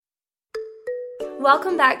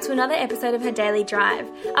Welcome back to another episode of Her Daily Drive,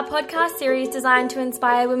 a podcast series designed to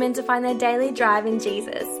inspire women to find their daily drive in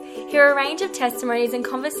Jesus. Here are a range of testimonies and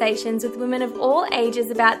conversations with women of all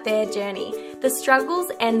ages about their journey, the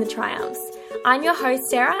struggles and the triumphs. I'm your host,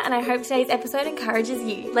 Sarah, and I hope today's episode encourages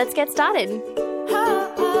you. Let's get started.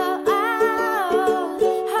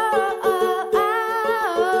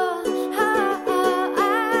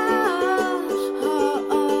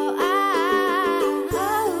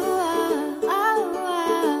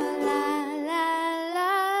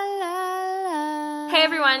 Hey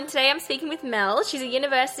everyone, today I'm speaking with Mel. She's a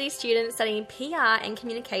university student studying PR and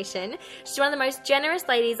communication. She's one of the most generous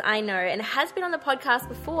ladies I know and has been on the podcast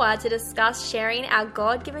before to discuss sharing our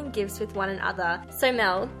God-given gifts with one another. So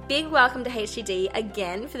Mel, big welcome to HDD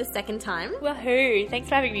again for the second time. Woohoo! Thanks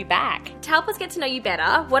for having me back. To help us get to know you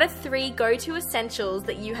better, what are 3 go-to essentials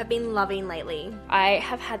that you have been loving lately? I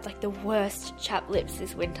have had the worst chapped lips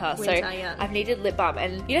this winter, so yeah. I've needed lip balm,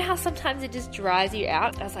 and you know how sometimes it just dries you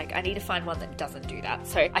out? I was like, I need to find one that doesn't do that.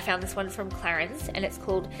 So I found this one from Clarins, and it's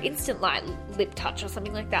called Instant Light Lip Touch or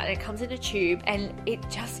something like that, and it comes in a tube, and it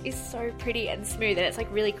just is so pretty and smooth, and it's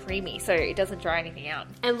really creamy, so it doesn't dry anything out.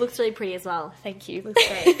 And it looks really pretty as well. Thank you. Looks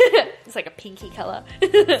great. It's like a pinky colour. So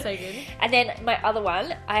good. And then my other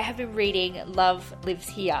one, I have been reading Love Lives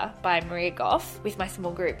Here by Maria Goff with my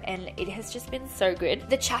small group, and it has just been so good.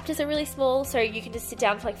 The chapters are really small, so you can just sit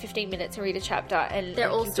down for 15 minutes and read a chapter, and they're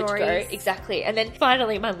all stories. Exactly. And then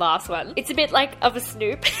finally, my last one. It's a bit of a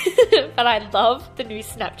snoop, but I love the new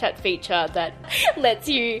Snapchat feature that lets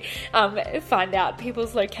you find out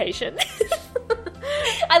people's location.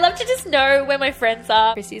 I love to just know where my friends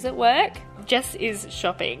are. Chrissy's at work. Jess is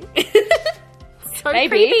shopping. So maybe.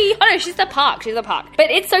 creepy. Oh no, she's at the park.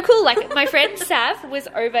 But it's so cool. My friend Sav was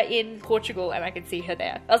over in Portugal and I could see her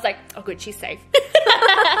there. I was like, oh good, she's safe.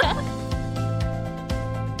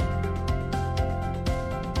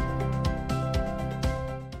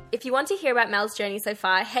 If you want to hear about Mel's journey so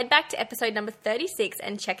far, head back to episode number 36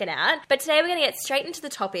 and check it out. But today we're going to get straight into the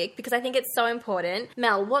topic because I think it's so important.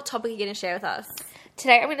 Mel, what topic are you going to share with us?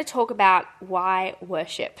 Today I'm going to talk about why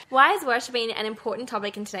worship. Why is worshiping an important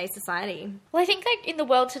topic in today's society? Well, I think in the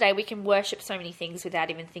world today we can worship so many things without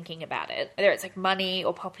even thinking about it. Whether it's money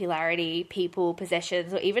or popularity, people,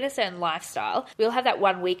 possessions, or even a certain lifestyle, we all have that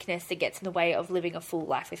one weakness that gets in the way of living a full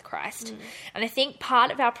life with Christ. And I think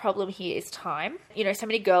part of our problem here is time. You know, so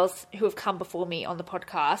many girls who have come before me on the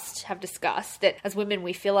podcast have discussed that as women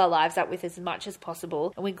we fill our lives up with as much as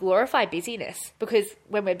possible and we glorify busyness because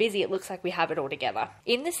when we're busy it looks like we have it all together.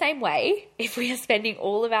 In the same way, if we are spending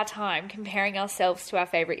all of our time comparing ourselves to our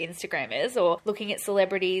favourite Instagrammers or looking at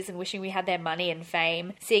celebrities and wishing we had their money and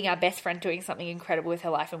fame, seeing our best friend doing something incredible with her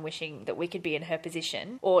life and wishing that we could be in her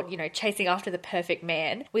position, or, chasing after the perfect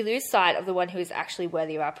man, we lose sight of the one who is actually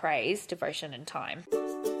worthy of our praise, devotion and time.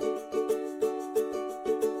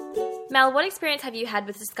 Mel, what experience have you had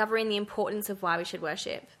with discovering the importance of why we should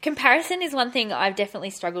worship? Comparison is one thing I've definitely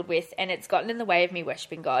struggled with, and it's gotten in the way of me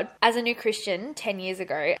worshipping God. As a new Christian 10 years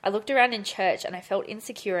ago, I looked around in church and I felt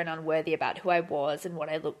insecure and unworthy about who I was and what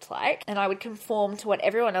I looked like, and I would conform to what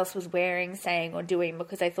everyone else was wearing, saying or doing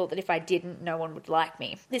because I thought that if I didn't, no one would like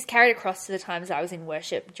me. This carried across to the times I was in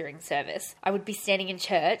worship during service. I would be standing in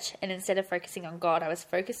church, and instead of focusing on God, I was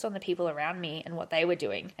focused on the people around me and what they were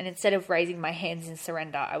doing, and instead of raising my hands in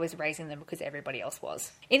surrender, I was raising them because everybody else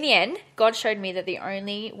was. In the end, God showed me that the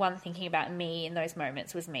only one thinking about me in those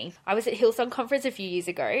moments was me. I was at Hillsong Conference a few years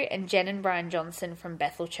ago, and Jen and Brian Johnson from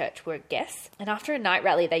Bethel Church were guests. And after a night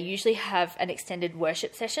rally, they usually have an extended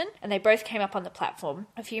worship session, and they both came up on the platform.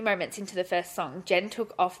 A few moments into the first song, Jen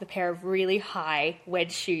took off the pair of really high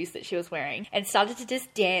wedge shoes that she was wearing and started to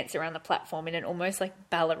just dance around the platform in an almost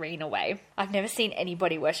ballerina way. I've never seen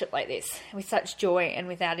anybody worship like this, with such joy and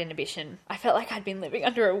without inhibition. I felt like I'd been living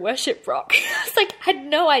under a worship rock. I was I had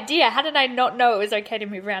no idea. How did I not know it was okay to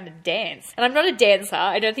move around and dance? And I'm not a dancer.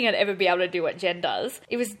 I don't think I'd ever be able to do what Jen does.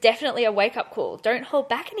 It was definitely a wake-up call. Don't hold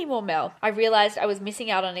back anymore, Mel. I realized I was missing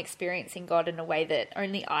out on experiencing God in a way that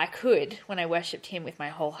only I could when I worshipped him with my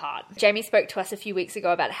whole heart. Jamie spoke to us a few weeks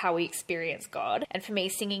ago about how we experience God. And for me,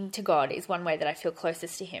 singing to God is one way that I feel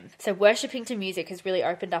closest to him. So worshipping to music has really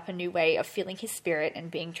opened up a new way of feeling his spirit and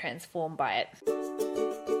being transformed by it.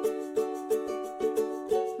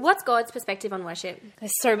 What's God's perspective on worship?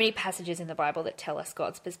 There's so many passages in the Bible that tell us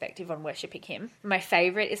God's perspective on worshipping him. My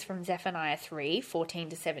favourite is from Zephaniah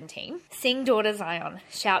 3:14-17. Sing, daughter Zion,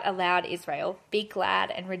 shout aloud, Israel, be glad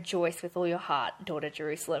and rejoice with all your heart, daughter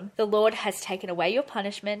Jerusalem. The Lord has taken away your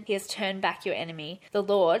punishment, he has turned back your enemy. The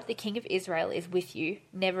Lord, the King of Israel, is with you.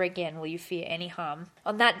 Never again will you fear any harm.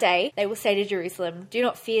 On that day, they will say to Jerusalem, do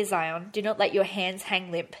not fear Zion, do not let your hands hang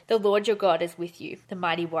limp. The Lord your God is with you, the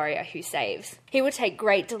mighty warrior who saves. He will take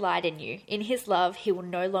great delight in you. In his love, he will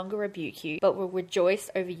no longer rebuke you, but will rejoice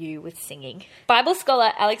over you with singing. Bible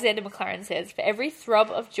scholar Alexander McLaren says, for every throb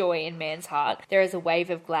of joy in man's heart, there is a wave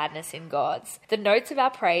of gladness in God's. The notes of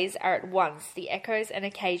our praise are at once the echoes and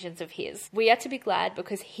occasions of his. We are to be glad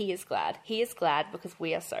because he is glad. He is glad because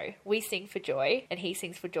we are so. We sing for joy, and he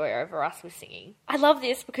sings for joy over us with singing. I love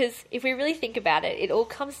this because if we really think about it, it all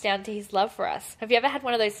comes down to his love for us. Have you ever had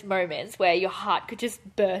one of those moments where your heart could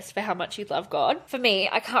just burst for how much you love God? For me,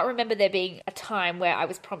 I can't remember there being a time where I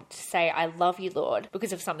was prompted to say, I love you, Lord,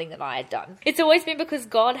 because of something that I had done. It's always been because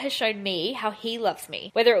God has shown me how he loves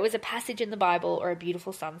me, whether it was a passage in the Bible or a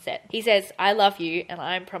beautiful sunset. He says, I love you, and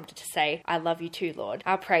I am prompted to say, I love you too, Lord.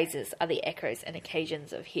 Our praises are the echoes and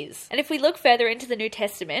occasions of his. And if we look further into the New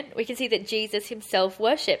Testament, we can see that Jesus himself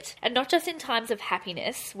worshipped, and not just in times of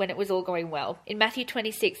happiness when it was all going well. In Matthew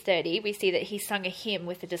 26:30, we see that he sung a hymn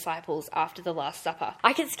with the disciples after the Last Supper.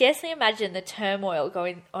 I can scarcely imagine the turmoil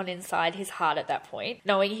going on inside his heart at that point,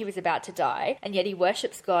 knowing he was about to die, and yet he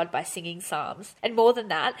worships God by singing psalms. And more than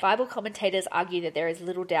that, Bible commentators argue that there is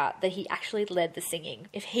little doubt that he actually led the singing.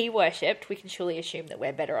 If he worshipped, we can surely assume that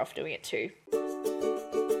we're better off doing it too.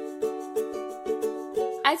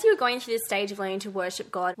 As you were going through this stage of learning to worship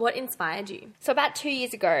God, what inspired you? So about 2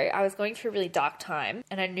 years ago, I was going through a really dark time,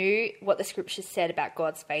 and I knew what the scriptures said about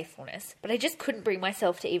God's faithfulness, but I just couldn't bring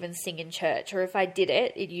myself to even sing in church, or if I did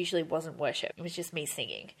it, it usually wasn't worship. It was just me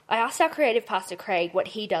singing. I asked our creative pastor Craig what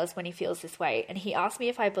he does when he feels this way, and he asked me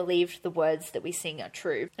if I believed the words that we sing are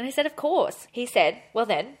true. And I said, of course. He said, well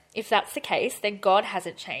then, if that's the case, then God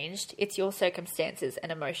hasn't changed. It's your circumstances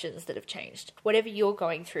and emotions that have changed. Whatever you're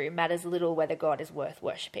going through matters little whether God is worth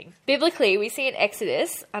worshipping. Biblically, we see in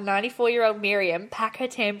Exodus a 94-year-old Miriam pack her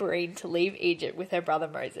tambourine to leave Egypt with her brother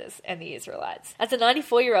Moses and the Israelites. As a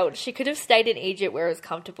 94-year-old, she could have stayed in Egypt where it was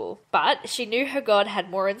comfortable, but she knew her God had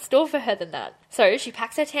more in store for her than that. So she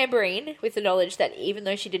packs her tambourine with the knowledge that even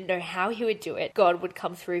though she didn't know how he would do it, God would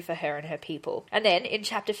come through for her and her people. And then in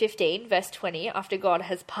chapter 15, verse 20, after God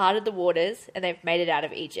has parted the waters and they've made it out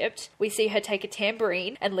of Egypt, we see her take a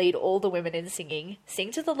tambourine and lead all the women in singing,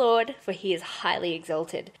 sing to the Lord, for he is highly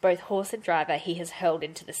exalted. Both horse and driver he has hurled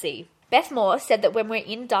into the sea. Beth Moore said that when we're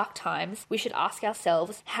in dark times, we should ask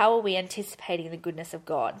ourselves, how are we anticipating the goodness of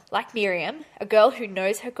God? Like Miriam, a girl who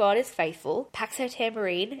knows her God is faithful, packs her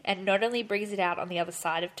tambourine and not only brings it out on the other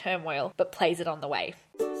side of turmoil, but plays it on the way.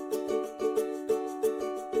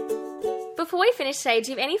 Before we finish today,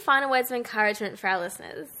 do you have any final words of encouragement for our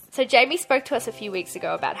listeners? So Jamie spoke to us a few weeks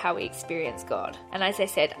ago about how we experience God. And as I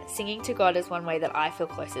said, singing to God is one way that I feel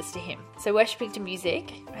closest to him. So worshipping to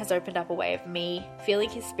music has opened up a way of me feeling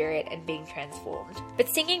his spirit and being transformed. But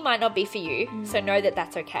singing might not be for you, so know that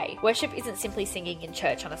that's okay. Worship isn't simply singing in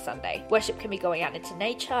church on a Sunday. Worship can be going out into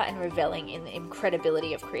nature and reveling in the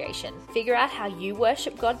incredibility of creation. Figure out how you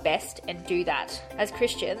worship God best and do that. As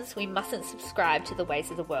Christians, we mustn't subscribe to the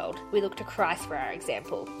ways of the world. We look to Christ for our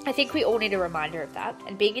example. I think we all need a reminder of that,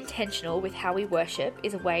 and being intentional with how we worship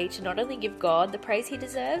is a way to not only give God the praise he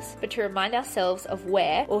deserves, but to remind ourselves of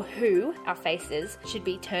where or who our faces should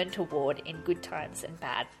be turned toward in good times and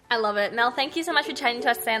bad. I love it. Mel, thank you so much for chatting to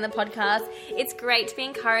us today on the podcast. It's great to be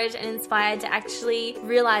encouraged and inspired to actually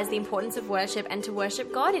realise the importance of worship and to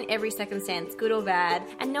worship God in every circumstance, good or bad.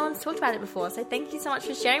 And no one's talked about it before, so thank you so much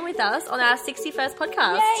for sharing with us on our 61st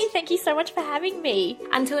podcast. Yay! Thank you so much for having me.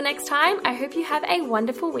 Until next time, I hope you have a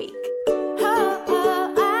wonderful week.